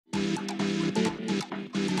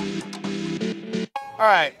All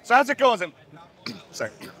right, so how's it going? Sorry.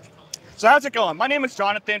 So how's it going? My name is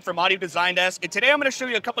Jonathan from Deign Desk, and today I'm going to show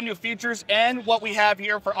you a couple new features and what we have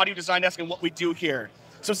here for Deign Desk and what we do here.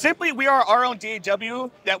 So simply, we are our own DAW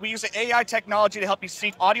that we use an AI technology to help you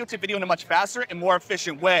sync audio to video in a much faster and more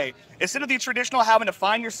efficient way. Instead of the traditional having to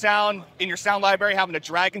find your sound in your sound library, having to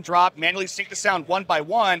drag and drop, manually sync the sound one by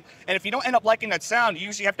one, and if you don't end up liking that sound, you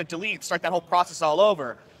usually have to delete, start that whole process all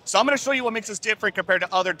over. So I'm going to show you what makes us different compared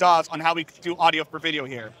to other DAWs on how we do audio for video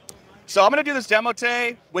here. So I'm going to do this demo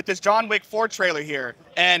today with this John Wick 4 trailer here.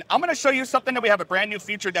 And I'm going to show you something that we have a brand new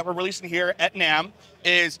feature that we're releasing here at NAMM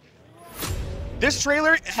is this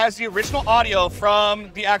trailer has the original audio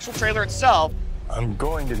from the actual trailer itself. I'm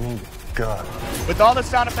going to need a gun. With all the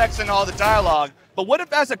sound effects and all the dialogue. But what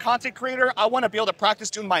if as a content creator, I want to be able to practice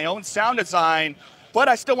doing my own sound design, but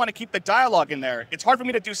I still want to keep the dialogue in there? It's hard for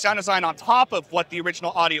me to do sound design on top of what the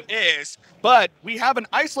original audio is, but we have an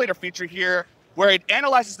isolator feature here where it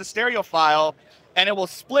analyzes the stereo file and it will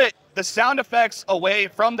split the sound effects away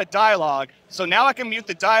from the dialogue. So now I can mute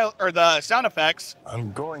the sound effects.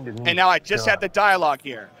 I'm going to need and now I just have the dialogue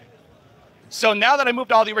here. So now that I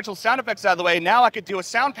moved all the original sound effects out of the way, now I could do a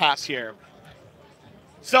sound pass here.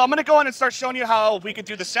 So I'm going to go in and start showing you how we could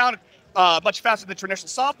do the sound much faster than traditional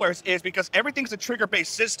softwares is because everything's a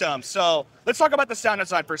trigger-based system. So let's talk about the sound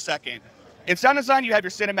design for a second. In sound design, you have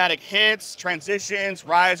your cinematic hits, transitions,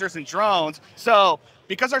 risers, and drones. So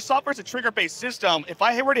because our software is a trigger-based system, if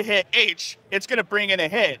I were to hit H, it's going to bring in a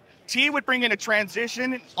hit. T would bring in a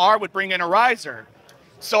transition, R would bring in a riser.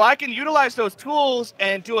 So I can utilize those tools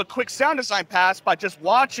and do a quick sound design pass by just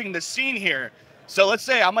watching the scene here. So let's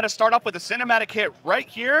say I'm going to start off with a cinematic hit right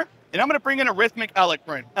here, and I'm going to bring in a rhythmic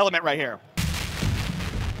element right here.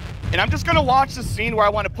 And I'm just going to watch the scene where I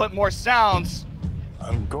want to put more sounds.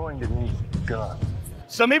 I'm going to need a gun.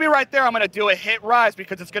 So maybe right there, I'm going to do a hit rise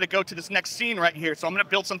because it's going to go to this next scene right here. So I'm going to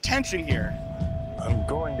build some tension here. I'm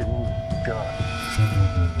going to need a gun.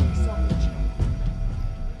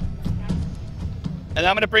 And then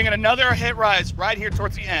I'm going to bring in another hit rise right here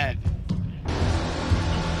towards the end.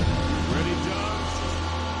 Ready, John?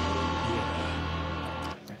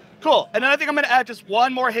 Yeah. Cool. And then I think I'm going to add just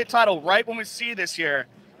one more hit title right when we see this here.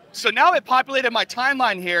 So now it populated my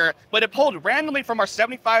timeline here, but it pulled randomly from our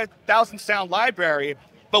 75,000 sound library.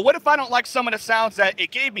 But what if I don't like some of the sounds that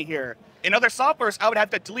it gave me here? In other softwares, I would have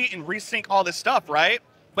to delete and resync all this stuff, right?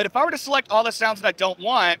 But if I were to select all the sounds that I don't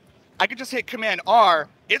want, I could just hit Command R.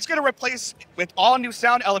 It's going to replace with all new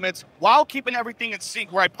sound elements while keeping everything in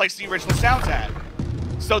sync where I placed the original sounds at.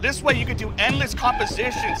 So this way you could do endless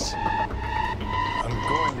compositions. I'm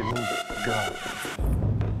going to need a gun.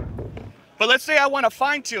 But let's say I want to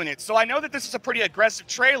fine tune it. So I know that this is a pretty aggressive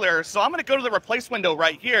trailer. So I'm going to go to the replace window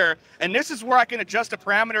right here. And this is where I can adjust the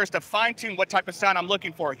parameters to fine tune what type of sound I'm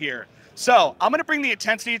looking for here. So I'm going to bring the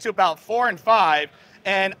intensity to about 4 and 5.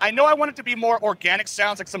 And I know I want it to be more organic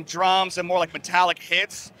sounds, like some drums and more like metallic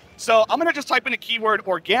hits. So I'm going to just type in the keyword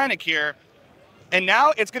organic here. And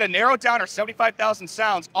now it's going to narrow down our 75,000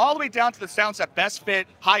 sounds all the way down to the sounds that best fit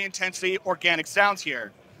high intensity organic sounds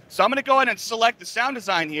here. So I'm going to go ahead and select the sound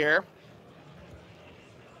design here.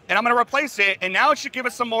 And I'm going to replace it, and now it should give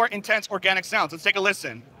us some more intense organic sounds. Let's take a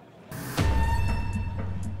listen.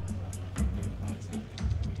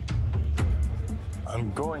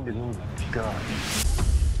 I'm going to need a gun.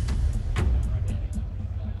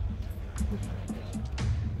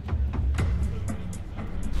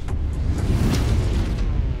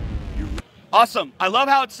 Awesome. I love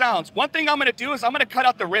how it sounds. One thing I'm going to do is I'm going to cut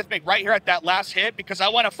out the rhythmic right here at that last hit because I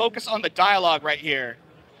want to focus on the dialogue right here.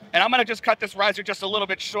 And I'm going to just cut this riser just a little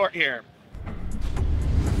bit short here.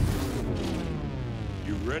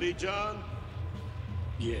 You ready, John?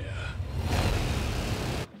 Yeah.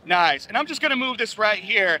 Nice. And I'm just going to move this right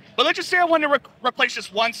here. But let's just say I want to replace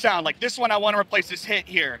just one sound. Like this one, I want to replace this hit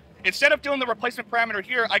here. Instead of doing the replacement parameter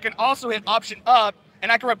here, I can also hit Option Up,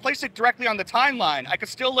 and I can replace it directly on the timeline. I can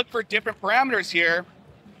still look for different parameters here.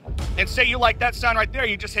 And say you like that sound right there.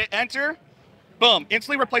 You just hit Enter. Boom,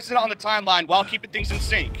 instantly replaces it on the timeline while keeping things in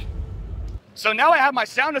sync. So now I have my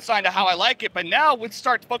sound design to how I like it, but now let's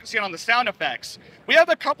start focusing on the sound effects. We have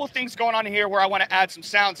a couple things going on here where I want to add some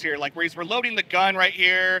sounds here, like where he's reloading the gun right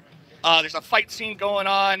here. There's a fight scene going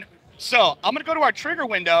on. So I'm going to go to our trigger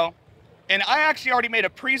window, and I actually already made a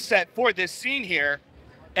preset for this scene here.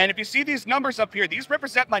 And if you see these numbers up here, these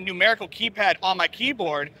represent my numerical keypad on my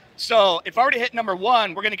keyboard. So if I were to hit number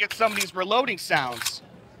 1, we're going to get some of these reloading sounds.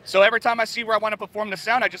 So every time I see where I want to perform the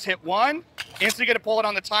sound, I just hit 1, instantly get to pull it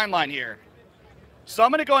on the timeline here. So I'm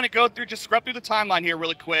going to go in and go through, just scrub through the timeline here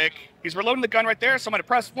really quick. He's reloading the gun right there, so I'm going to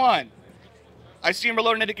press 1. I see him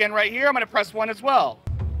reloading it again right here. I'm going to press 1 as well.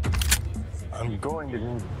 I'm going to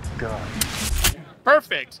need a gun.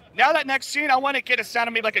 Perfect. Now that next scene, I want to get a sound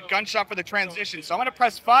of maybe like a gunshot for the transition. So I'm going to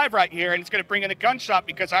press 5 right here, and it's going to bring in a gunshot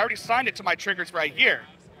because I already signed it to my triggers right here.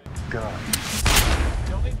 Gun.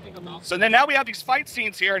 So then now we have these fight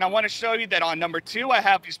scenes here, and I want to show you that on number 2, I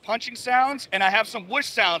have these punching sounds, and I have some whoosh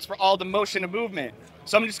sounds for all the motion and movement.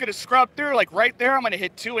 So I'm just going to scrub through, like right there, I'm going to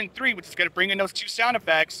hit 2 and 3, which is going to bring in those 2 sound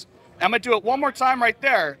effects. I'm going to do it one more time right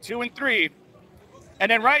there, 2 and 3. And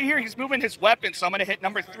then right here, he's moving his weapon, so I'm going to hit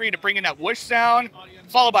number 3 to bring in that whoosh sound,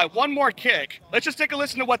 followed by one more kick. Let's just take a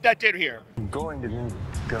listen to what that did here. I'm going to need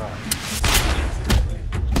a gun.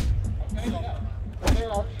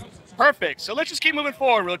 Perfect. So let's just keep moving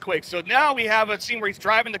forward real quick. So now we have a scene where he's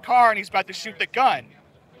driving the car and he's about to shoot the gun.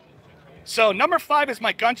 So number 5 is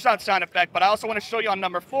my gunshot sound effect, but I also want to show you on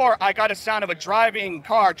number 4, I got a sound of a driving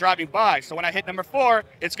car driving by. So when I hit number 4,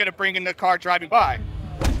 it's going to bring in the car driving by.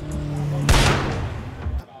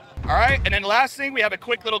 All right, and then the last thing, we have a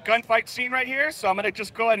quick little gunfight scene right here. So I'm going to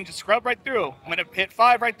just go ahead and just scrub right through. I'm going to hit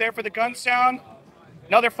 5 right there for the gun sound.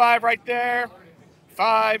 Another 5 right there.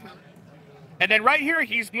 5. And then right here,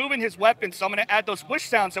 he's moving his weapon. So I'm going to add those whoosh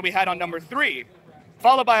sounds that we had on number 3,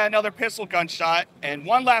 followed by another pistol gunshot, and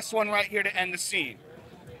one last one right here to end the scene.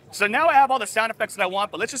 So now I have all the sound effects that I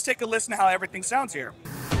want, but let's just take a listen to how everything sounds here.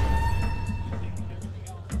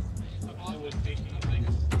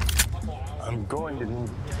 I'm going to need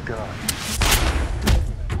a gun.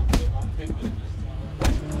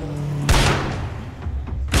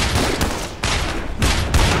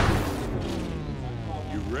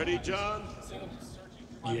 You ready, John?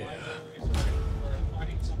 Yeah.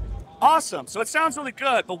 Awesome. So it sounds really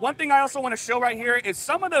good. But one thing I also want to show right here is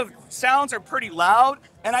some of the sounds are pretty loud,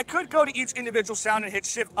 and I could go to each individual sound and hit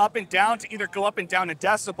shift up and down to either go up and down in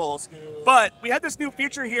decibels. But we had this new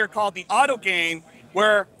feature here called the auto gain,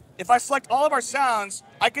 where if I select all of our sounds,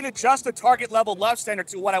 I can adjust the target level left center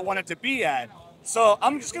to what I want it to be at. So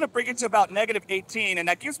I'm just going to bring it to about -18, and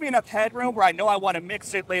that gives me enough headroom where I know I want to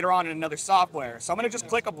mix it later on in another software. So I'm going to just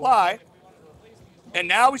click apply. And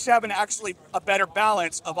now we should have actually a better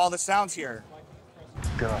balance of all the sounds here.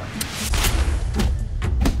 Gun.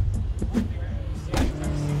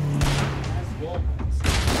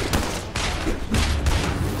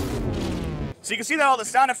 So you can see that all the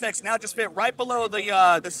sound effects now just fit right below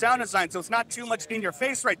the sound design, so it's not too much in your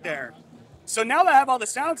face right there. So now that I have all the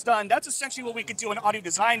sounds done, that's essentially what we could do in Audio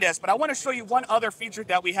Design Desk, but I want to show you one other feature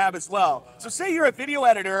that we have as well. So say you're a video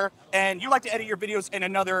editor and you like to edit your videos in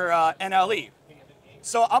another NLE.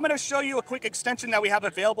 So I'm going to show you a quick extension that we have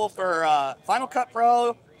available for Final Cut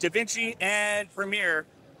Pro, DaVinci, and Premiere.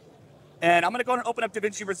 And I'm going to go and open up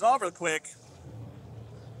DaVinci Resolve real quick.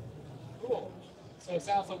 Cool. So it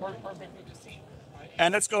sounds like work perfect with the scene, right?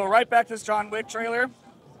 And let's go right back to this John Wick trailer.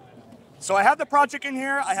 So I have the project in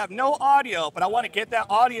here. I have no audio, but I want to get that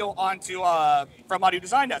audio onto from Audio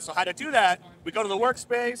Design Desk. So how to do that, we go to the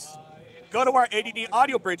workspace, go to our ADD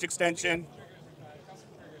Audio Bridge extension,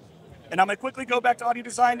 and I'm going to quickly go back to Audio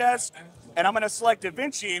Design Desk, and I'm going to select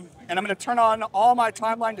DaVinci, and I'm going to turn on all my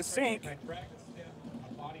timeline to sync.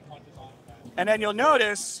 And then you'll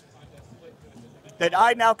notice that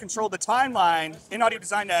I now control the timeline in Audio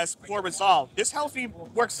Design Desk for Resolve. This helps me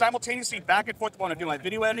work simultaneously back and forth when I do my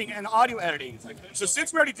video editing and audio editing. So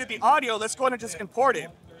since we already did the audio, let's go ahead and just import it.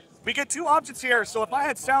 We get 2 options here. So if I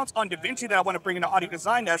had sounds on DaVinci that I want to bring into Audio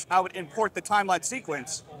Design Desk, I would import the timeline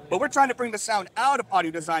sequence. But we're trying to bring the sound out of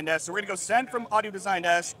Audio Design Desk, so we're going to go send from Audio Design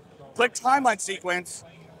Desk, click timeline sequence,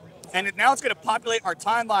 and now it's going to populate our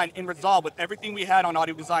timeline in Resolve with everything we had on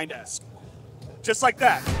Audio Design Desk. Just like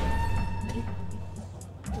that.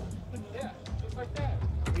 Yeah, just like that.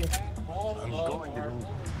 We have all I'm of going to our need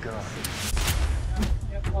a gun.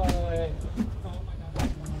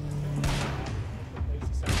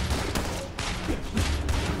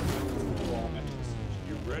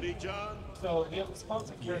 You ready, John? So the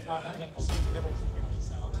responsive here is not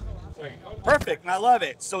Perfect, and I love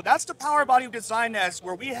it. So that's the power of Audio Design Desk,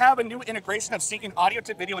 where we have a new integration of syncing audio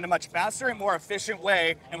to video in a much faster and more efficient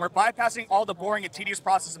way, and we're bypassing all the boring and tedious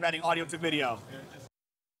process of adding audio to video.